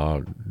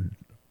 the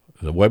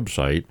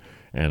website,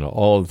 and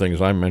all the things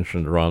I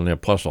mentioned are on there,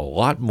 plus a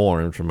lot more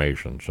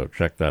information. So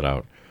check that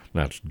out.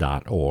 That's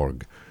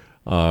 .org.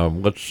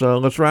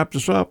 Let's wrap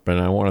this up, and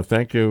I want to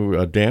thank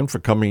you, Dan, for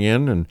coming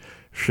in and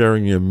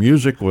sharing your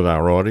music with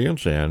our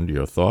audience and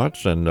your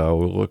thoughts, and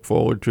we'll look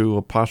forward to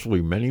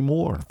possibly many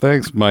more.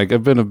 Thanks, Mike.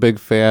 I've been a big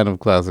fan of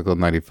Classical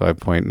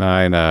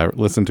 95.9.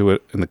 Listen to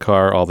it in the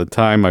car all the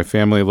time. My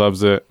family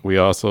loves it. We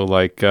also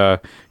like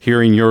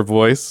hearing your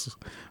voice.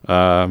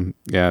 And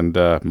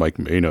Mike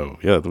Mano.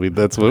 Yeah,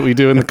 that's what we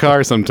do in the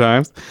car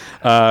sometimes.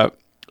 I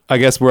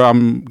guess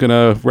I'm going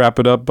to wrap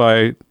it up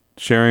by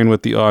sharing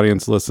with the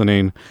audience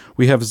listening.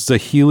 We have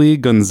Zahili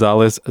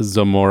Gonzalez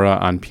Zamora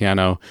on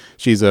piano.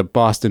 She's a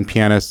Boston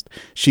pianist.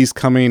 She's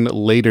coming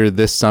later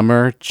this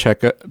summer.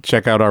 Check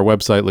out our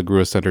website,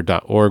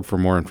 lagruacenter.org, for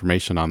more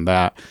information on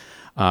that.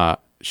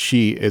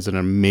 She is an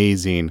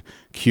amazing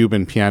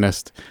Cuban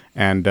pianist,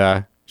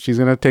 and she's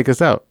going to take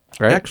us out.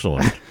 Right?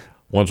 Excellent.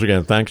 Once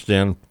again, thanks,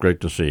 Dan. Great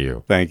to see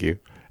you. Thank you.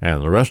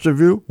 And the rest of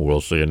you,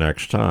 we'll see you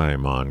next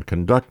time on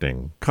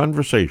Conducting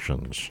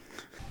Conversations.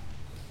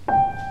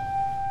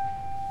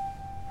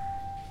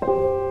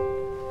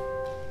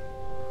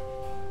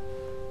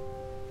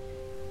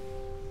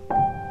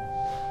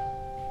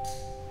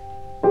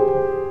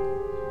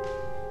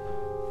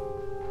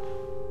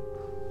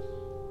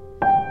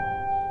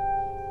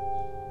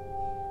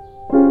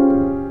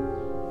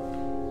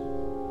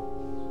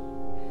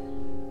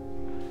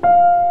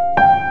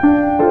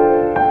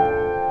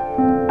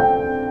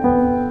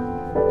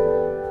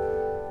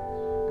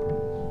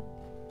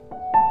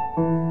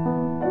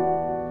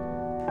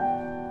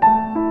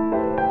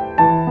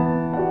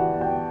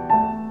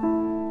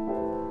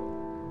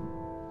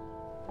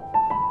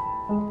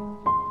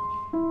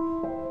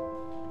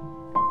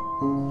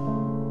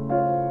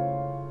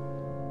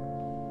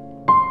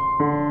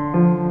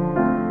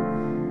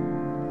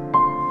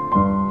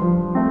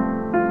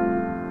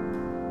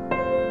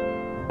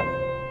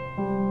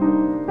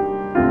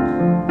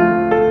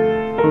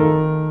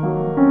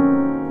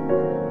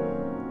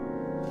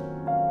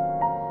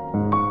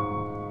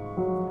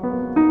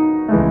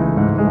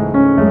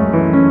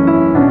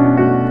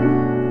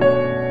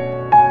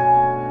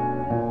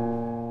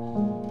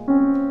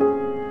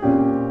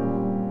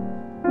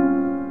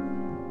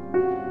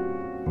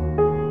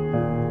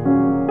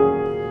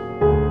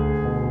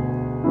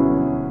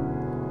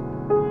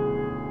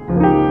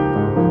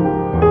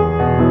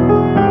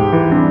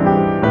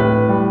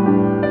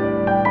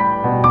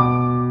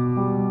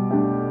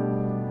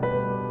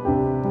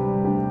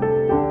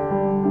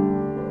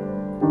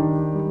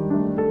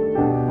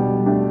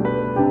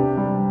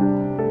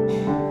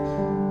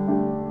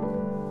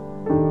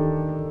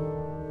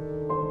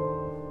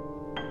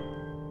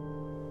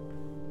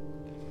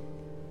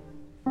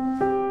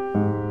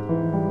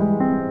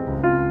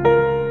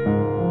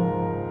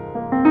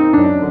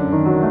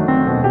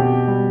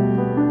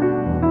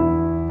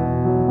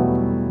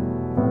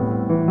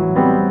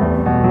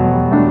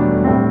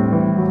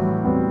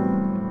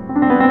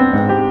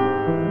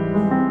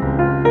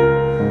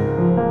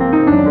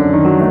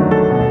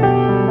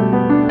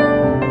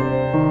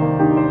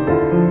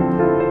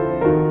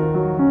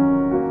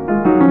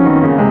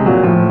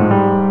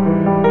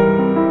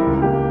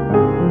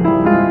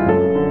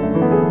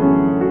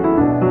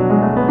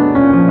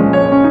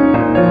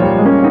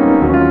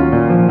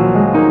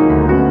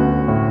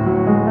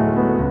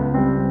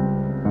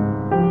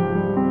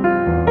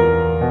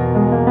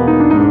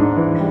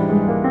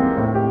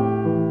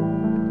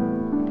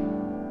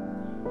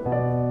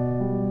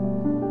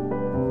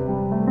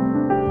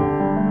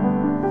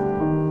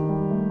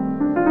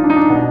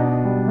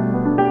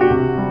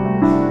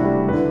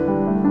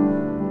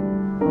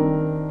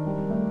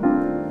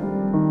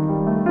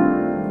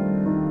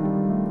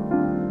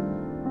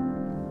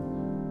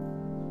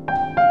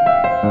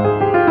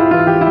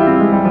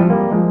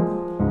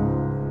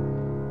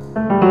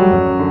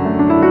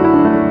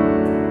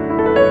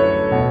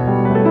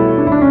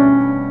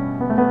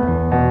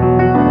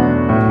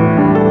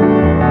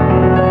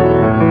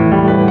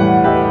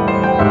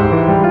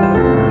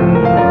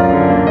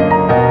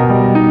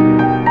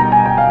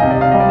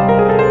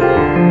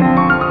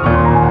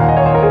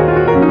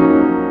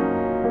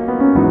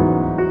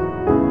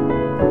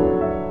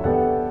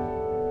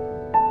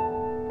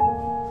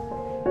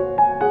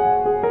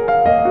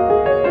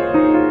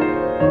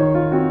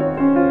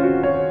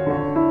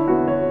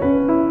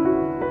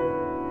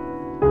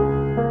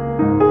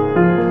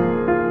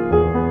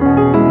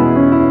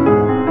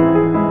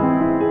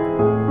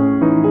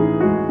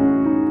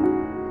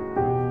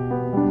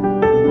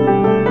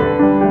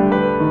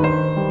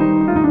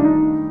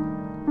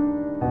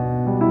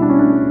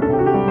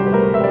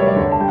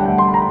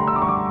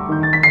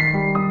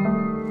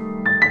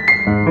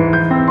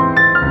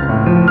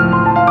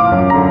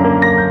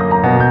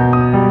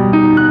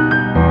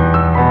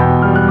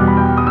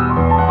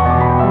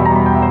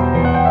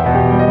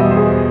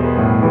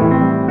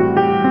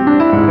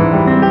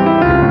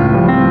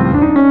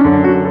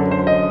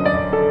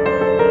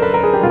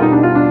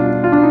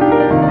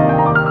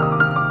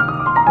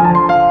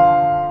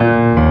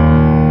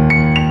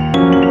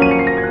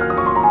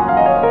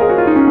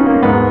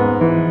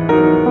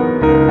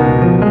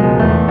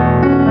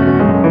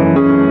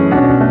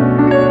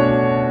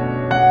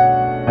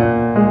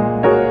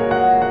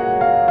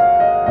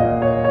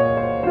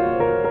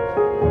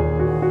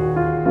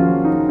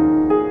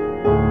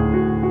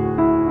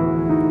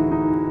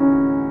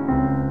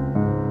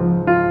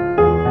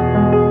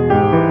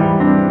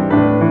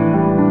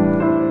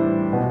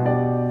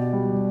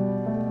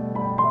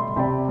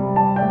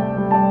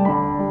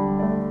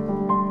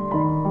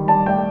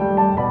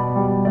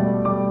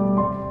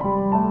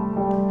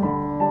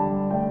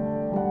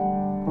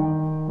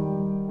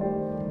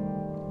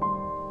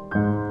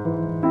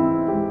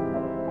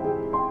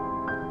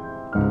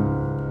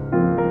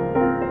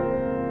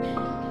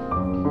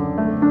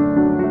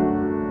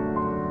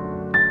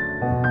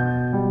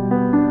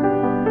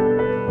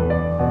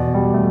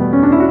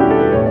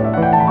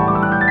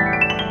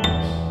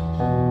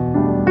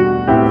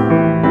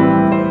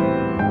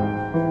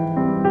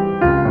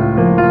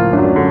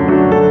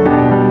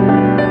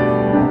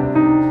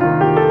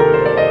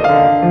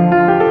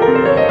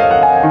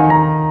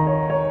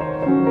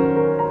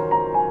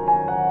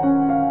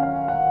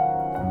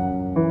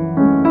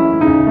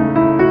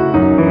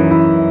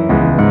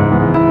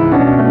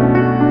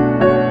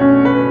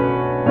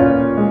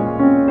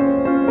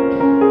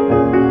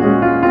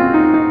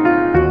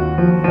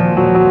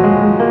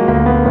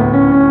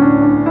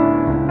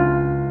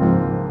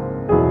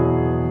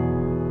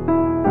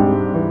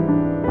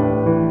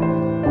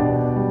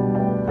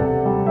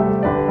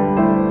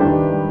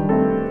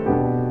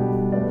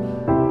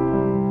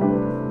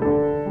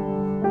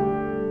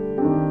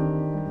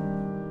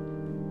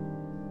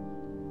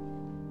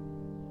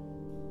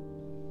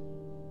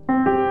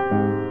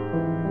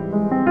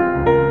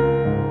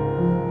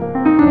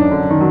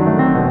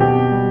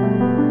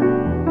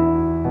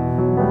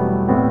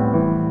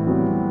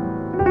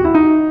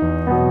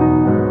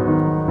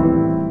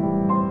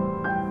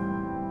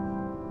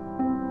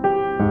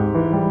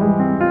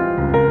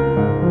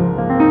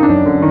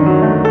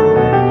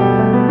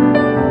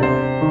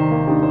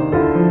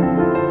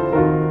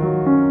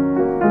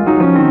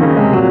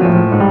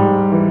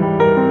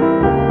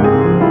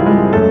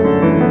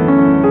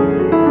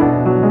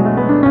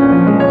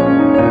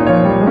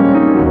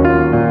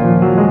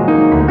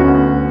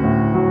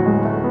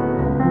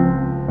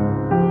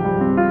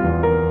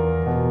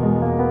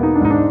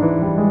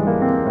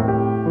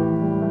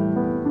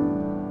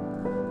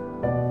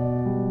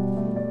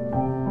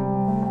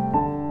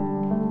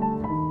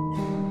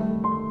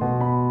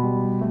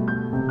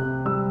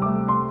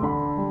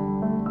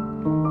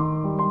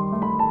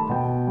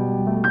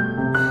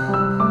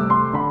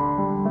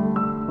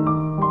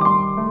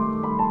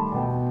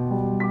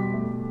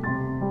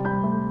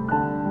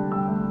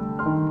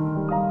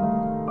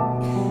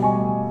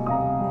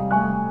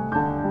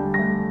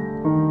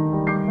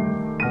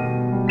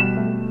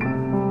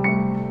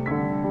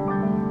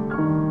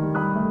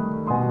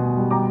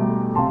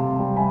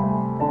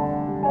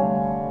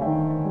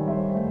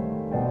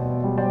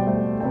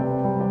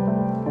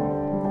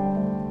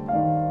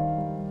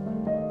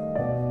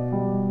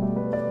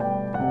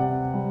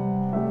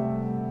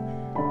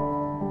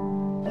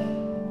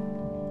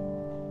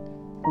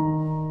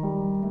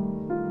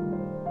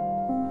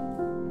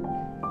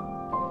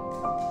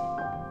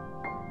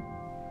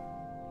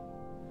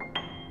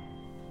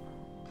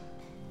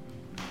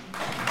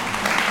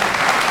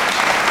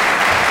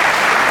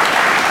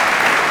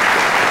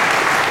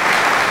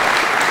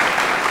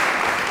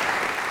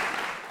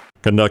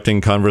 Conducting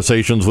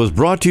Conversations was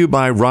brought to you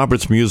by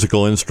Roberts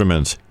Musical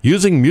Instruments,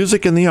 using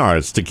music and the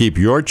arts to keep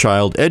your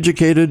child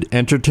educated,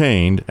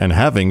 entertained, and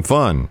having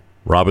fun.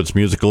 Roberts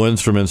Musical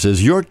Instruments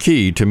is your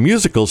key to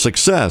musical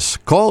success.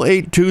 Call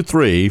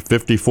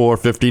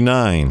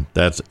 823-5459.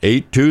 That's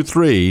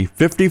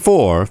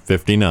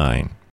 823-5459.